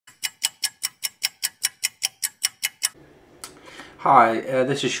Hi,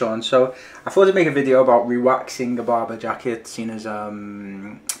 this is Sean. So I thought I'd make a video about rewaxing a Barbour jacket, seeing as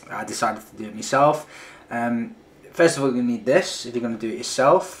I decided to do it myself. First of all, you need this if you're going to do it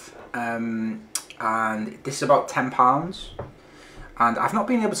yourself, and this is about £10. And I've not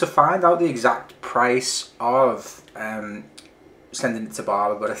been able to find out the exact price of sending it to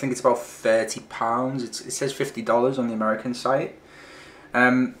Barbour, but I think it's about £30. It says $50 on the American site.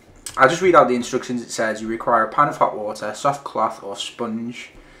 I'll just read out the instructions. It says you require a pan of hot water, soft cloth or sponge,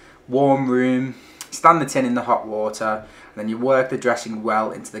 warm room, stand the tin in the hot water, and then you work the dressing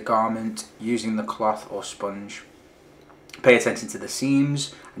well into the garment using the cloth or sponge. Pay attention to the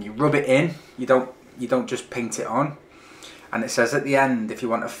seams and you rub it in. You don't just paint it on. And it says at the end, if you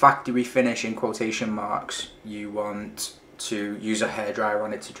want a factory finish in quotation marks, you want to use a hairdryer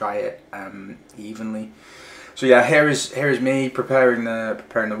on it to dry it evenly. So yeah, here is me preparing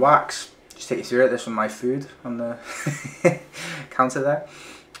the wax. Just take you through it. There's some of my food on the counter there.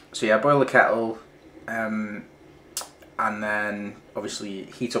 So yeah, boil the kettle, and then obviously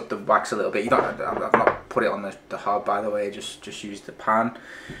heat up the wax a little bit. I've not put it on the hob, by the way. Just use the pan.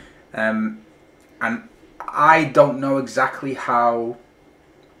 And I don't know exactly how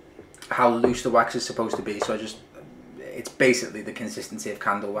loose the wax is supposed to be. So it's basically the consistency of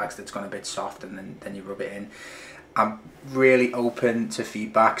candle wax that's gone a bit soft, and then you rub it in. I'm really open to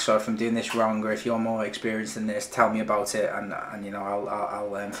feedback, so if I'm doing this wrong or if you're more experienced than this, tell me about it, and you know, I'll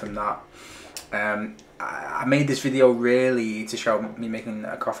learn from that. I made this video really to show me making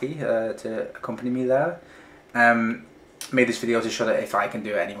a coffee to accompany me there. Made this video to show that if I can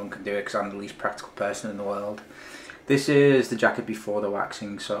do it, anyone can do it, because I'm the least practical person in the world. This is the jacket before the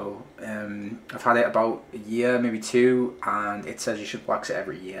waxing, so I've had it about a year, maybe two, and it says you should wax it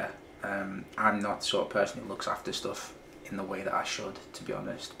every year. I'm not the sort of person who looks after stuff in the way that I should, to be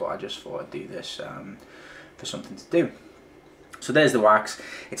honest, but I just thought I'd do this for something to do. So there's the wax.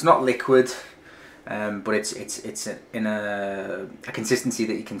 It's not liquid, but it's in a consistency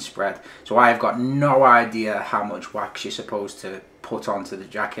that you can spread. So I've got no idea how much wax you're supposed to put onto the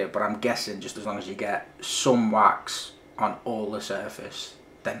jacket, but I'm guessing just as long as you get some wax on all the surface,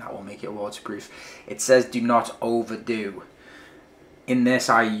 then that will make it waterproof. It says do not overdo. In this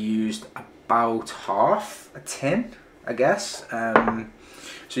I used about half a tin, I guess.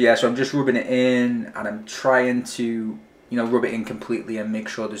 So yeah, so I'm just rubbing it in, and I'm trying to, you know, rub it in completely and make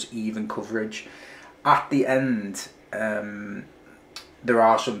sure there's even coverage. At the end, there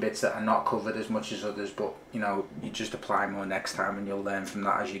are some bits that are not covered as much as others, but you know, you just apply more next time and you'll learn from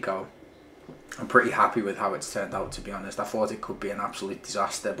that as you go. I'm pretty happy with how it's turned out, to be honest. I thought it could be an absolute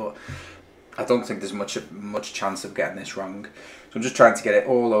disaster, but I don't think there's much chance of getting this wrong. So I'm just trying to get it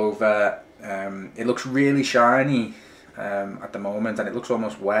all over. It looks really shiny at the moment, and it looks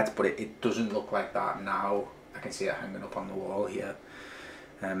almost wet, but it doesn't look like that now. I can see it hanging up on the wall here.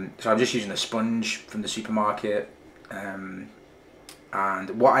 So I'm just using a sponge from the supermarket.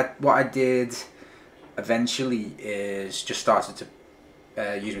 And what I did eventually is just started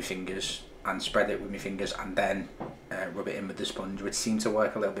to use my fingers and spread it with my fingers, and then rub it in with the sponge, which seemed to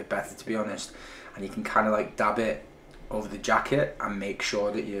work a little bit better, to be honest. And you can kind of like dab it over the jacket and make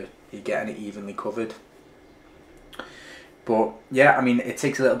sure that you're getting it evenly covered. But yeah, I mean, it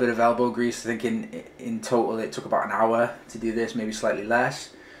takes a little bit of elbow grease. I think in total it took about an hour to do this, maybe slightly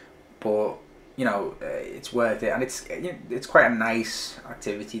less, but you know, it's worth it, and it's quite a nice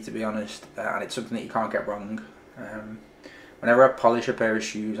activity, to be honest, and it's something that you can't get wrong. Whenever I polish a pair of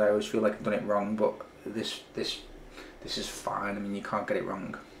shoes, I always feel like I've done it wrong, but this is fine. I mean, you can't get it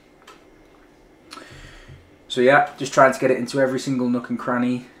wrong. So yeah, just trying to get it into every single nook and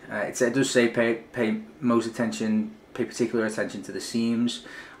cranny. It does say pay particular attention to the seams,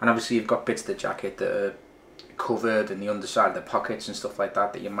 and obviously you've got bits of the jacket that are covered, and the underside of the pockets and stuff like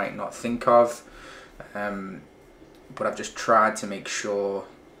that you might not think of. But I've just tried to make sure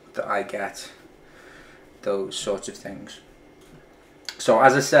that I get those sorts of things. So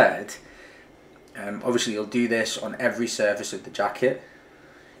as I said, obviously you'll do this on every surface of the jacket.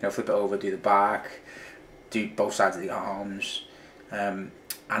 You know, flip it over, do the back, do both sides of the arms, and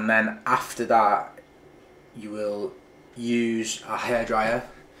then after that you will use a hairdryer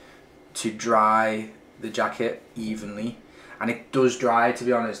to dry the jacket evenly, and it does dry, to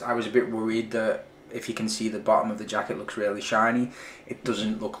be honest. I was a bit worried that, if you can see, the bottom of the jacket looks really shiny. It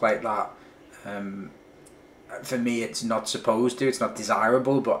doesn't look like that. For me, it's not supposed to, it's not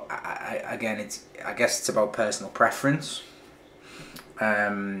desirable, but again, I guess it's about personal preference.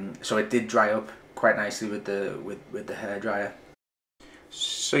 So it did dry up quite nicely with the hairdryer.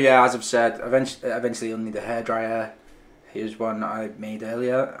 So yeah, as I've said, eventually you'll need a hairdryer. Here's one I made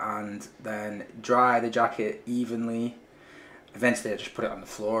earlier, and then dry the jacket evenly, Eventually I just put it on the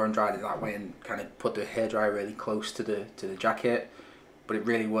floor and dried it that way, and kind of put the hairdryer really close to the jacket. But it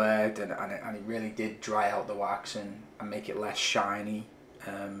really worked, and it really did dry out the wax and make it less shiny,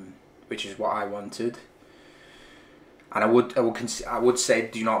 which is what I wanted. And I would say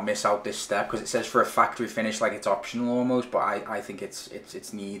do not miss out this step, because it says for a factory finish, like it's optional almost, but I think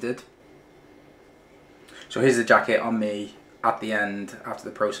it's needed. So here's the jacket on me at the end after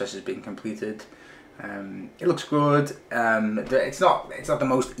the process has been completed. It looks good. It's not the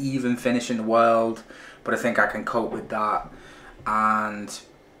most even finish in the world, but I think I can cope with that. And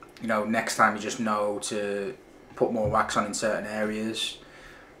you know, next time you just know to put more wax on in certain areas.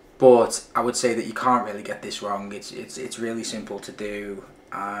 But I would say that you can't really get this wrong. It's really simple to do,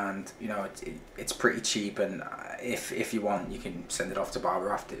 and you know it's pretty cheap. And if you want, you can send it off to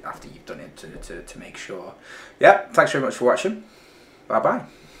Barbour after you've done it to make sure. Yeah, thanks very much for watching. Bye bye.